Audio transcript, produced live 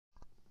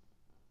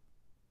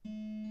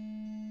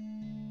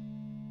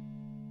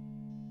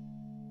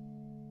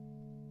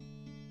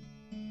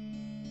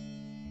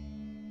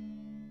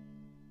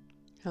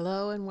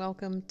and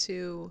welcome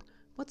to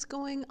What's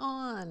Going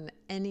On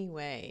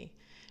Anyway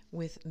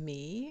with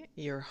me,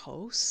 your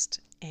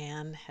host,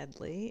 Anne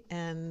Headley,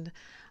 and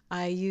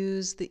I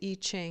use the I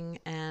Ching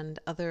and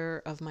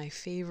other of my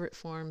favorite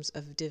forms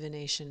of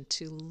divination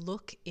to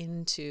look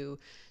into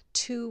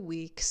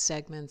 2-week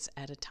segments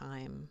at a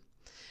time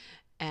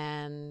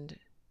and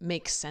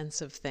make sense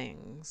of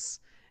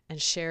things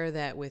and share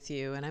that with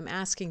you. And I'm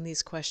asking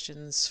these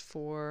questions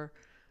for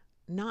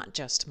not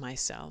just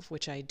myself,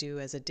 which I do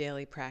as a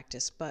daily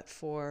practice, but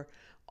for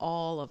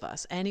all of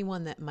us,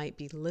 anyone that might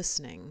be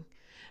listening,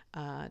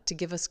 to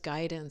give us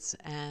guidance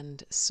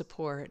and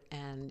support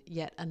and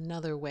yet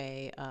another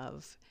way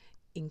of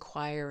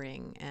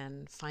inquiring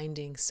and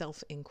finding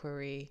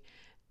self-inquiry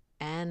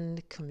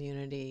and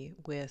community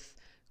with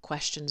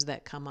questions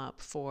that come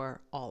up for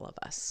all of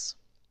us.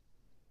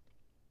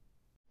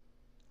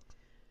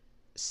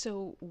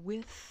 So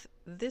with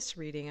this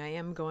reading, I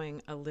am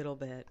going a little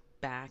bit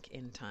back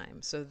in time.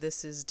 So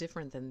this is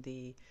different than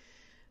the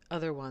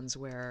other ones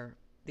where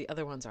the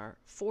other ones are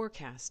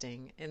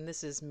forecasting, and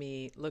this is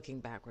me looking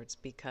backwards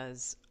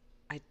because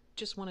I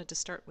just wanted to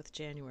start with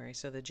January.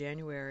 So the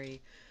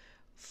January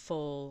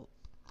full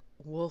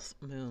wolf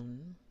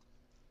moon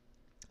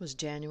was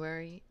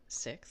January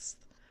 6th.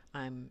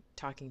 I'm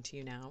talking to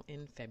you now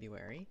in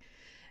February,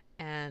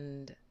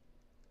 and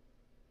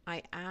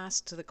I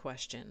asked the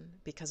question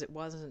because it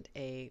wasn't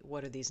a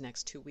what are these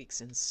next 2 weeks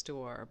in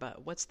store,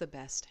 but what's the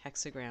best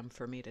hexagram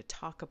for me to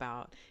talk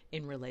about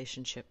in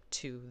relationship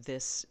to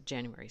this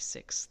January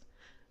 6th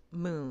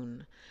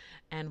moon.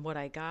 And what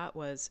I got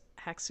was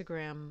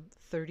hexagram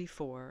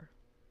 34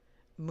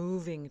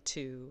 moving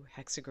to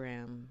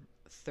hexagram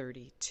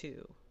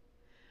 32.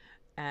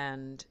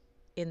 And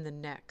in the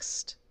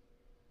next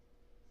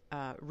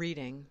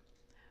reading,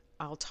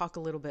 I'll talk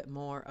a little bit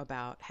more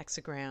about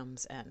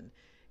hexagrams and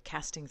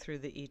casting through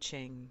the I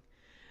Ching.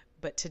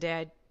 But today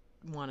I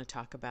want to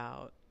talk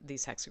about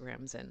these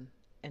hexagrams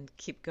and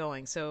keep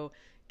going. So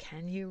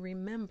can you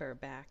remember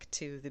back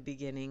to the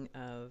beginning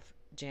of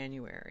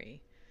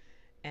January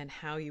and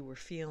how you were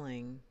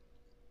feeling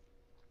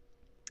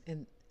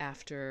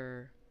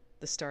after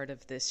the start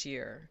of this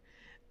year?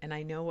 And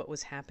I know what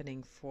was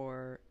happening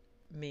for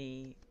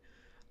me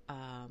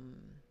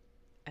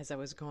as I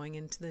was going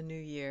into the new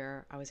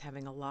year. I was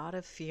having a lot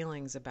of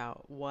feelings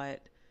about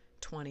what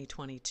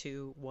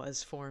 2022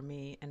 was for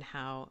me and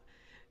how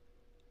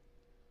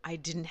I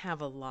didn't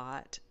have a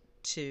lot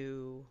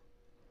to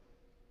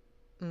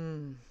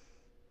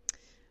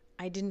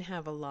I didn't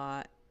have a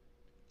lot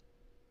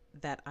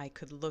that I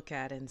could look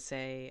at and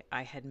say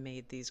I had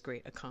made these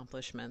great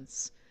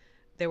accomplishments.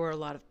 There were a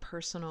lot of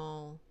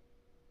personal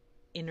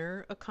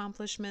inner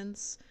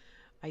accomplishments.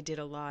 I did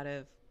a lot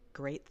of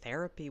great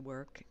therapy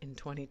work in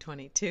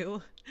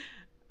 2022.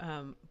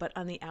 But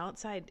on the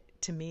outside,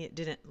 to me, it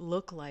didn't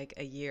look like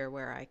a year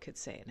where I could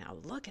say, now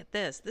look at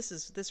this.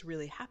 This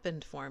really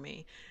happened for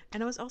me.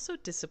 And I was also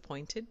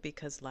disappointed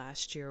because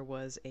last year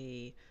was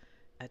a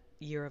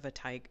year of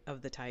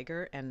the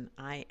tiger, and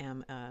I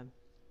am a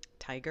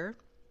tiger.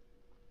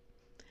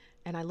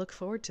 And I look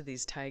forward to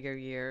these tiger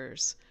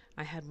years.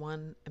 I had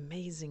one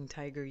amazing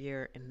tiger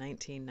year in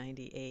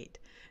 1998,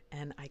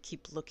 and I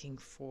keep looking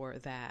for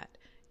that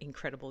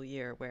incredible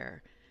year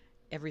where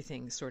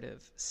everything sort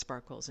of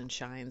sparkles and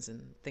shines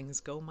and things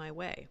go my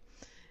way.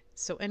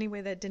 So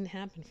anyway, that didn't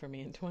happen for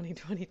me in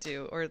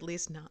 2022, or at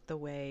least not the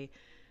way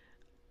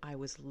I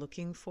was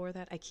looking for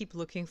that. I keep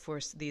looking for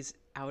these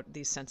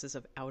senses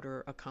of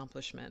outer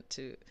accomplishment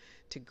to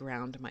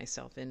ground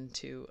myself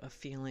into a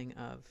feeling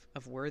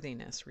of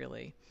worthiness,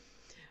 really.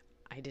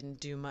 I didn't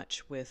do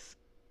much with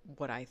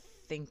what I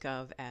think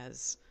of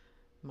as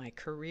my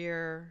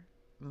career,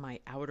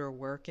 my outer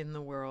work in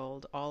the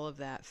world. All of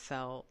that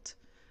felt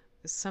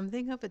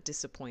something of a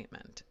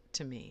disappointment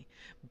to me.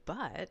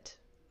 But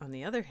on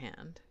the other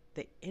hand,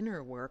 the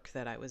inner work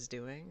that I was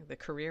doing, the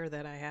career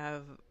that I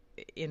have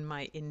in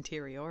my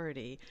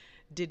interiority,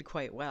 did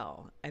quite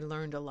well. I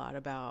learned a lot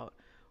about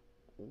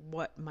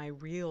what my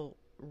real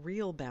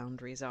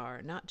boundaries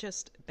are, not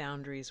just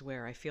boundaries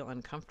where I feel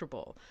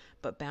uncomfortable,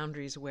 but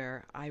boundaries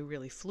where I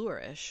really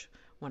flourish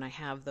when I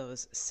have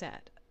those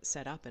set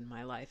up in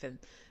my life. And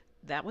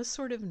that was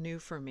sort of new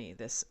for me,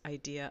 this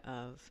idea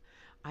of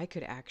I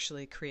could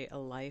actually create a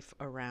life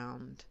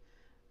around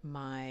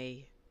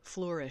my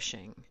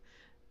flourishing,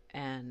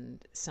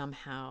 and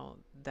somehow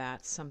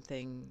that's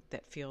something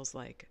that feels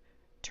like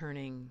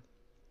turning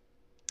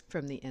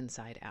from the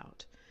inside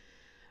out.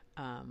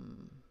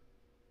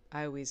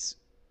 I always,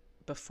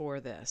 before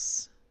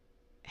this,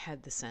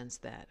 had the sense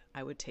that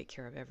I would take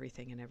care of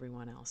everything and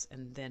everyone else,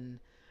 and then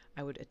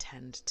I would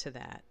attend to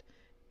that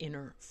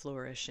inner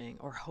flourishing,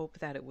 or hope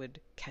that it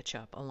would catch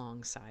up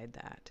alongside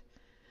that.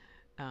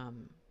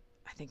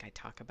 I think I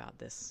talk about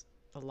this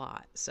a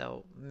lot,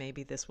 so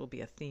maybe this will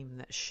be a theme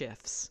that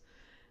shifts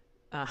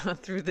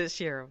through this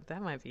year.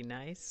 That might be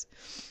nice.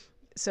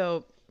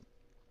 So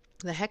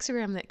the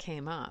hexagram that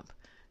came up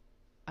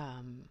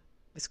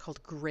is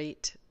called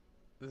Great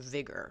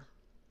Vigor,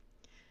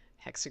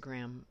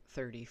 hexagram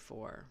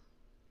 34.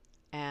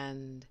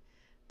 And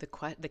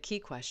the key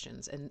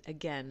questions. And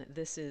again,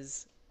 this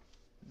is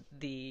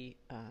the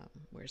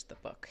where's the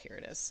book? Here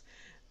it is.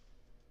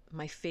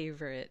 My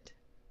favorite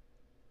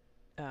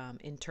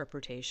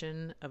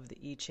interpretation of the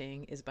I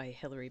Ching is by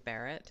Hilary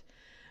Barrett.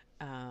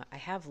 I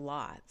have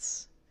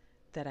lots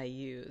that I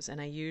use, and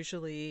I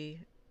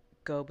usually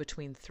go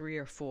between 3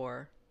 or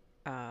 4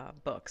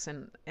 books,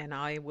 and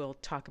I will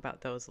talk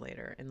about those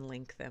later and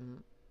link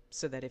them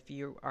so that if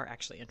you are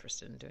actually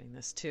interested in doing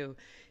this too,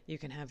 you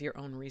can have your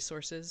own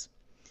resources.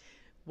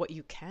 What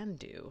you can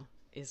do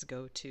is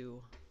go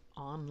to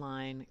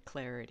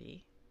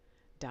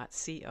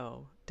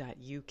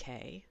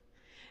onlineclarity.co.uk,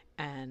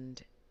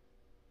 and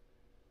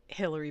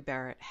Hilary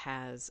Barrett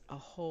has a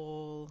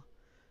whole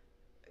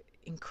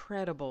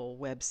incredible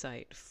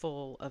website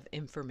full of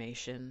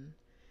information,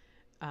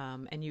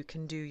 and you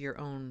can do your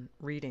own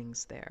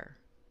readings there.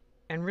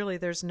 And really,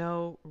 there's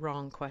no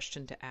wrong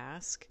question to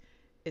ask.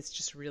 It's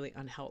just really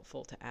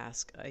unhelpful to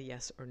ask a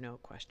yes or no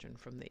question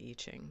from the I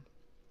Ching.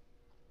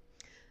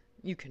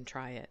 You can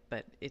try it,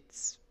 but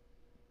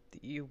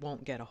you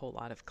won't get a whole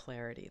lot of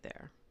clarity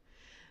there.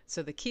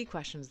 So the key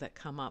questions that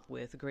come up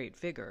with great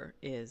vigor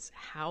is,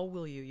 how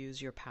will you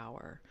use your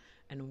power,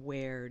 and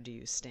where do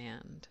you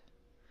stand?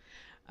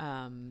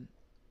 And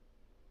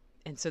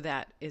so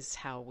that is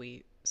how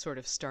we sort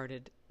of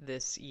started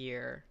this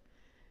year.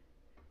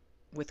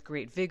 With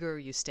great vigor,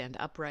 you stand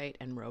upright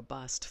and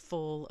robust,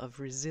 full of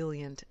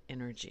resilient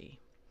energy.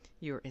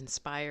 You're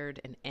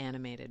inspired and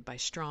animated by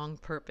strong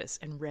purpose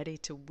and ready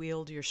to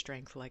wield your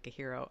strength like a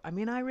hero. I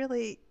mean, I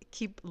really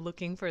keep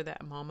looking for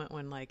that moment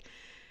when, like,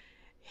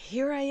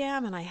 here I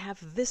am and I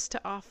have this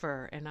to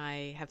offer, and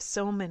I have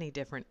so many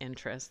different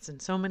interests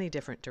and so many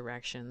different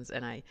directions,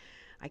 and I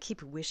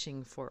keep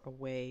wishing for a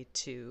way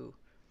to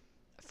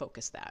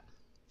focus that,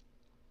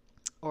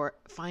 or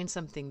find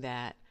something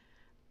that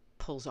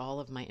pulls all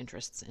of my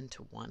interests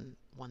into one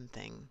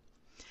thing.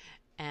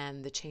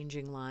 And the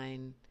changing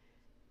line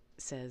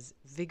says,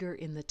 vigor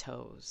in the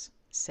toes,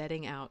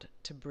 setting out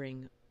to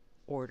bring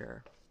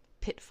order,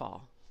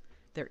 pitfall.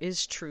 There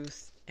is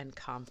truth and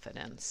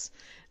confidence.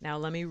 Now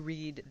let me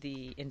read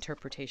the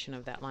interpretation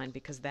of that line,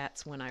 because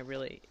that's when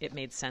it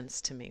made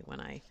sense to me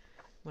when I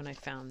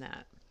found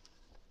that.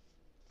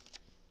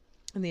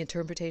 And the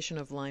interpretation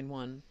of line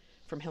 1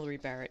 from Hilary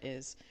Barrett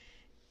is,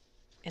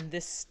 and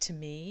this to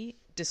me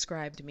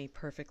described me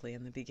perfectly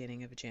in the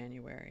beginning of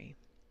January.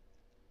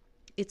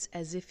 It's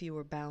as if you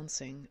were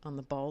bouncing on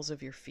the balls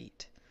of your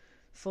feet,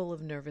 full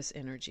of nervous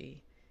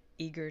energy,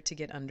 eager to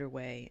get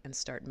underway and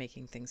start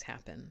making things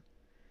happen.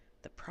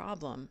 The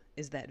problem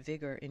is that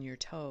vigor in your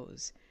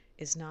toes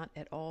is not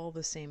at all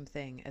the same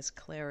thing as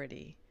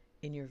clarity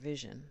in your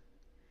vision.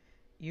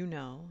 You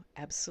know,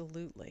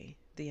 absolutely,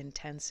 the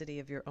intensity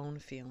of your own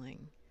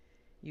feeling.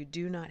 You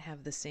do not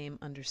have the same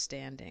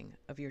understanding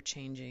of your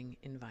changing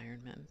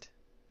environment.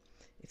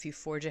 If you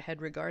forge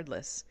ahead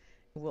regardless,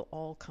 it will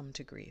all come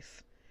to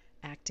grief.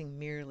 Acting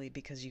merely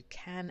because you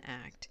can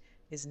act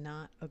is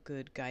not a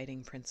good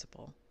guiding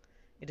principle.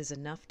 It is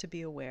enough to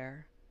be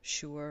aware,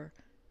 sure,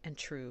 and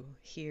true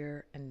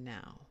here and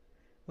now,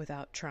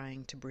 without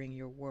trying to bring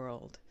your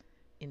world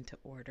into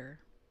order.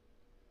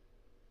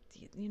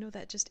 You know,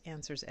 that just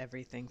answers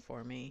everything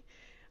for me.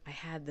 I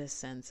had this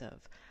sense of,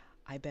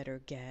 I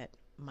better get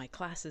my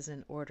classes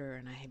in order,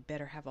 and I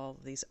better have all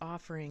of these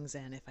offerings,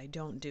 and if I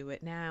don't do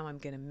it now, I'm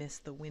going to miss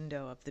the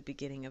window of the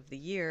beginning of the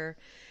year.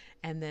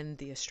 And then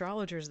the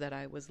astrologers that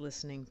I was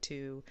listening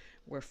to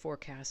were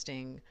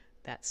forecasting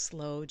that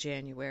slow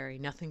January.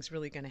 Nothing's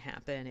really going to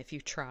happen. If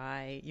you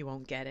try, you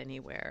won't get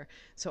anywhere.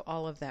 So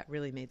all of that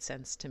really made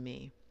sense to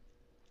me.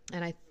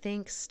 And I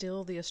think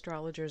still the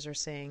astrologers are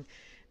saying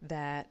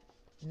that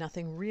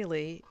nothing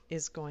really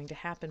is going to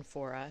happen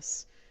for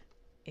us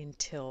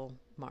until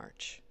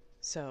March.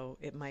 So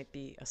it might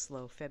be a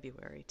slow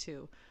February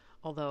too.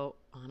 Although,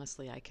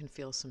 honestly, I can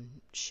feel some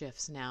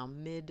shifts now.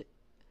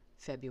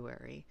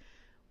 Mid-February,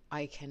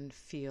 I can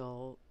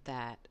feel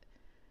that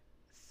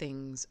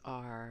things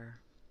are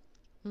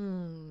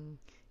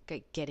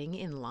getting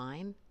in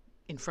line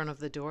in front of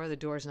the door. The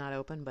door's not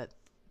open, but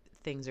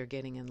things are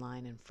getting in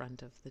line in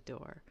front of the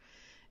door.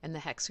 And the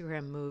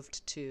hexagram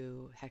moved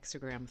to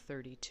hexagram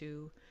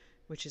 32,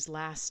 which is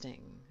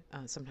lasting.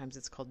 Sometimes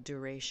it's called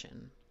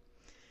duration.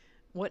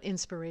 What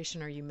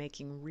inspiration are you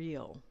making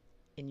real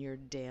in your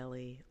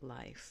daily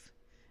life?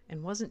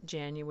 And wasn't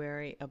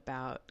January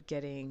about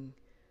getting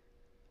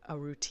a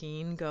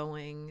routine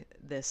going?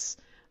 There's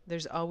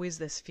always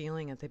this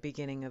feeling at the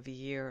beginning of a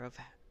year of,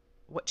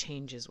 what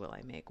changes will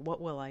I make?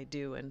 What will I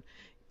do? And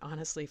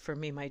honestly, for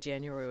me, my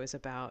January was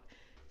about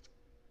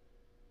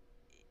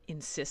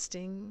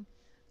insisting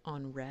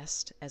on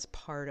rest as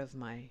part of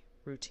my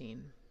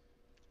routine.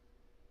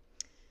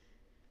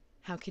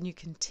 How can you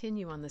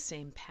continue on the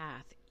same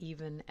path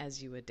even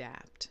as you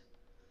adapt?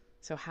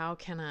 So how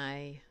can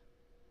I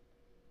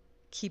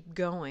keep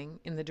going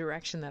in the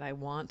direction that I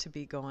want to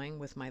be going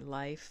with my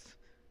life,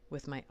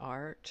 with my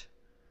art,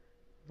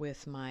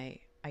 with my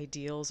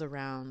ideals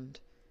around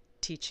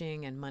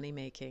teaching and money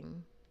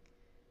making?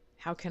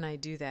 How can I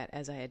do that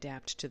as I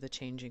adapt to the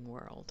changing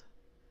world?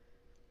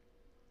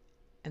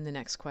 And the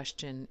next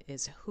question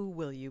is, who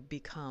will you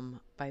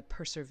become by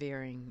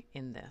persevering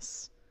in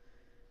this?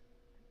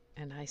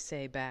 And I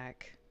say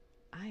back,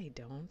 I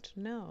don't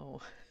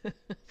know.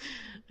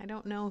 I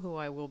don't know who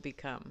I will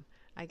become.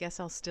 I guess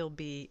I'll still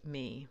be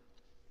me.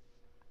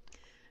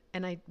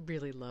 And I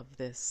really love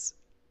this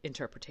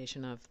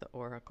interpretation of the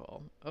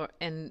oracle.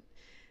 And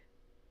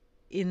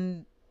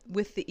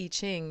with the I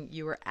Ching,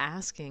 you are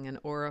asking an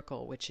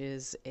oracle, which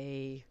is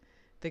the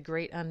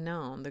great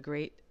unknown. The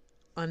great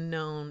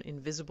unknown,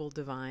 invisible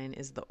divine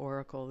is the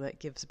oracle that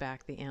gives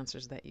back the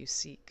answers that you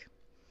seek.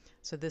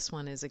 So this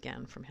one is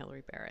again from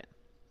Hilary Barrett.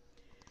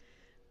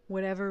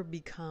 Whatever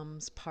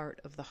becomes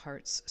part of the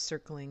heart's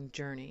circling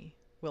journey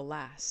will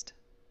last.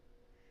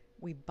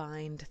 We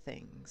bind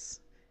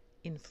things,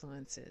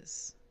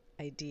 influences,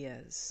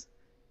 ideas,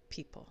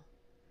 people,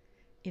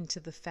 into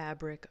the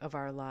fabric of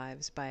our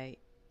lives by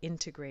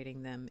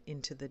integrating them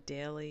into the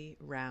daily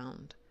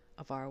round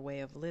of our way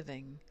of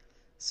living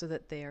so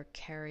that they are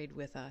carried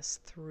with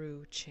us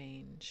through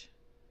change.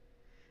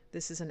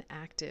 This is an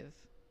active,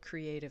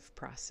 creative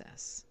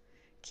process,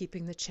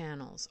 keeping the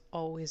channels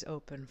always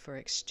open for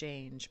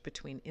exchange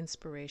between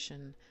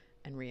inspiration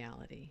and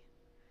reality,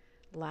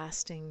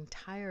 lasting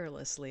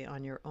tirelessly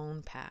on your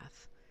own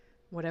path,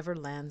 whatever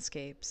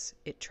landscapes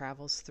it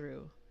travels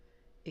through,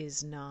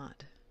 is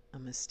not a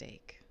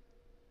mistake.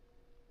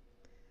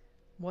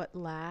 What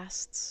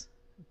lasts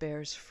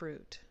bears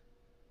fruit,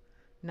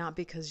 not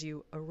because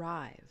you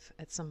arrive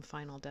at some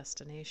final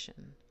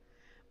destination,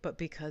 but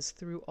because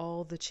through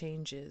all the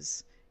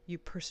changes you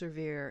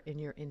persevere in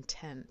your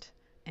intent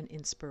and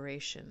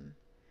inspiration,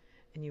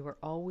 and you are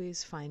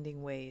always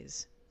finding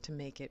ways to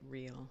make it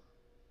real.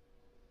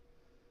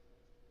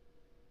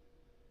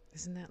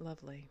 Isn't that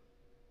lovely?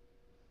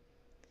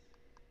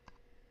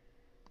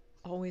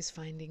 Always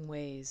finding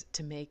ways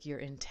to make your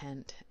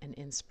intent and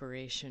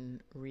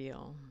inspiration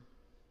real.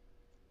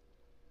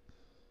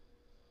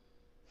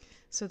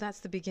 So that's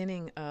the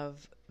beginning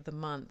of the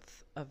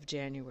month of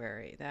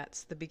January.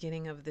 That's the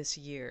beginning of this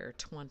year,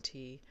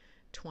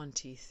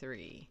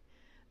 2023.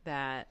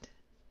 That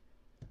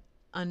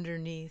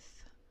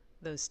underneath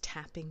those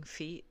tapping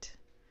feet,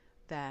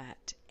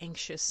 that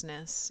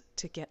anxiousness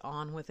to get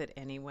on with it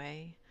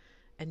anyway.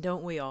 And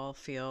don't we all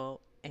feel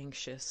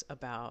anxious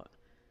about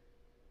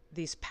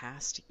these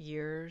past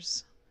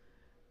years?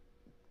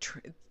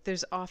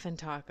 There's often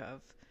talk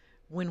of,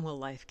 when will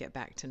life get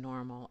back to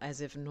normal?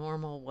 As if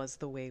normal was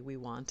the way we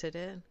wanted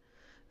it.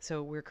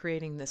 So we're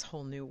creating this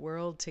whole new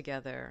world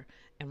together,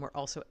 and we're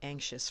also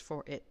anxious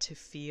for it to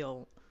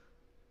feel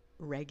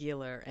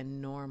regular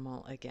and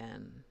normal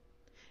again.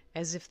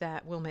 As if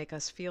that will make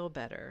us feel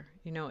better.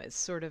 You know, it's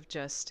sort of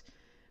just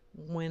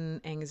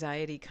when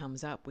anxiety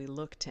comes up, we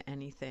look to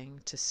anything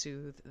to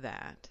soothe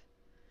that.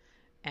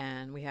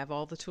 And we have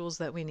all the tools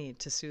that we need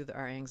to soothe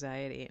our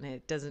anxiety. And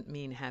it doesn't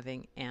mean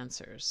having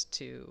answers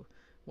to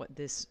what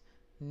this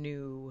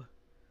new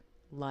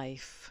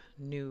life,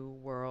 new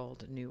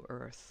world, new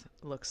earth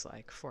looks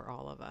like for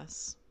all of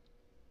us.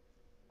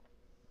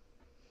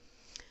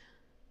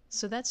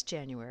 So that's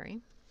January.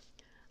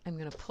 I'm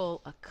going to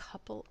pull a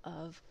couple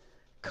of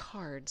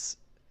cards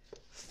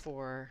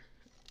for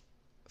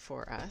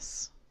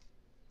us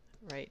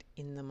right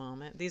in the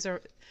moment. This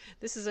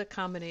is a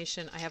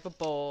combination. I have a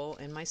bowl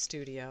in my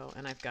studio,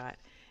 and I've got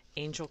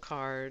angel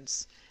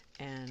cards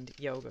and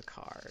yoga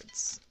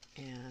cards.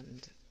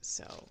 And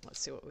so let's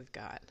see what we've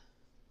got.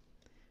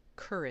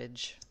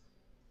 Courage.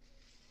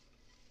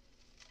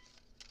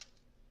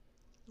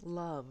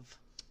 Love.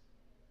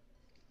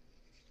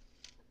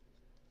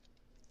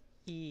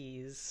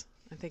 Ease.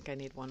 I think I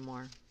need one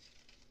more.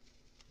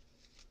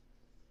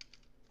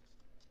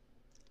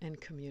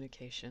 And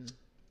communication.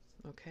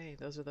 Okay,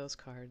 those are those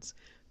cards.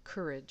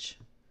 Courage,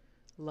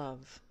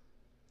 love,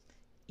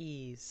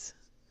 ease,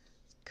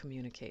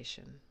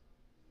 communication.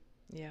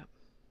 Yeah.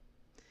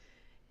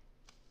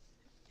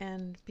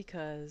 And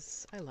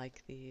because I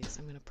like these,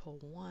 I'm going to pull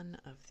one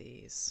of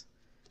these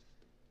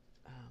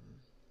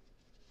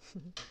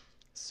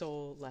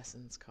soul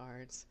lessons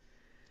cards.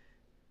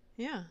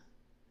 Yeah.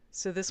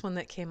 So this one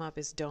that came up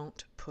is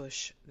don't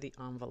push the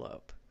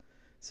envelope.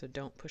 So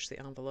don't push the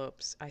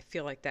envelopes. I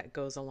feel like that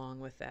goes along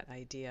with that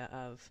idea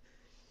of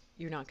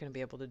you're not going to be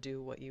able to do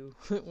what you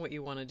what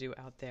you want to do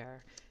out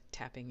there,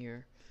 tapping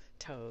your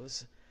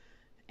toes,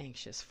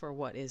 anxious for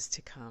what is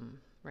to come.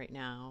 Right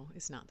now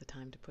is not the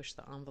time to push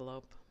the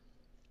envelope.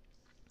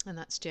 And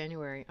that's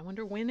January. I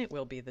wonder when it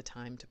will be the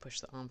time to push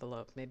the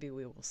envelope. Maybe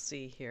we will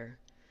see here.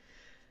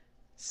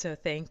 So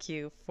thank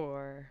you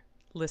for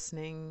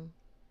listening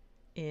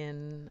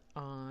in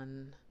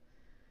on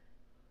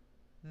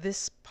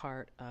this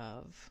part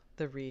of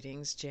the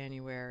readings,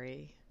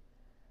 January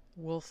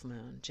Wolf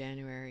Moon,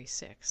 January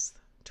 6th,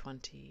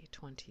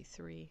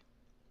 2023.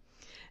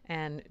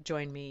 And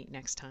join me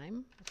next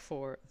time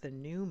for the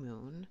new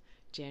moon,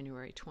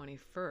 January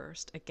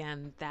 21st.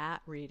 Again,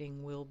 that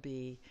reading will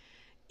be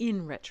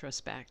in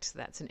retrospect.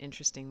 That's an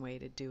interesting way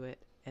to do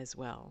it as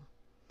well.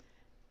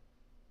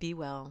 Be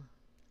well.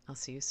 I'll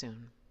see you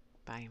soon.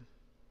 Bye.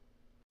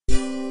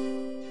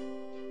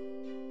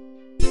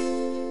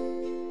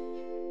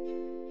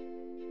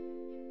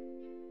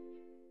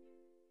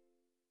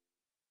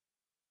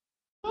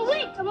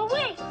 I'm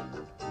awake.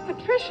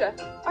 Patricia,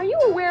 are you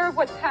aware of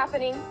what's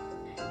happening?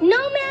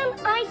 No, ma'am,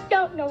 I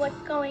don't know what's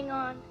going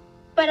on.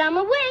 But I'm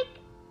awake.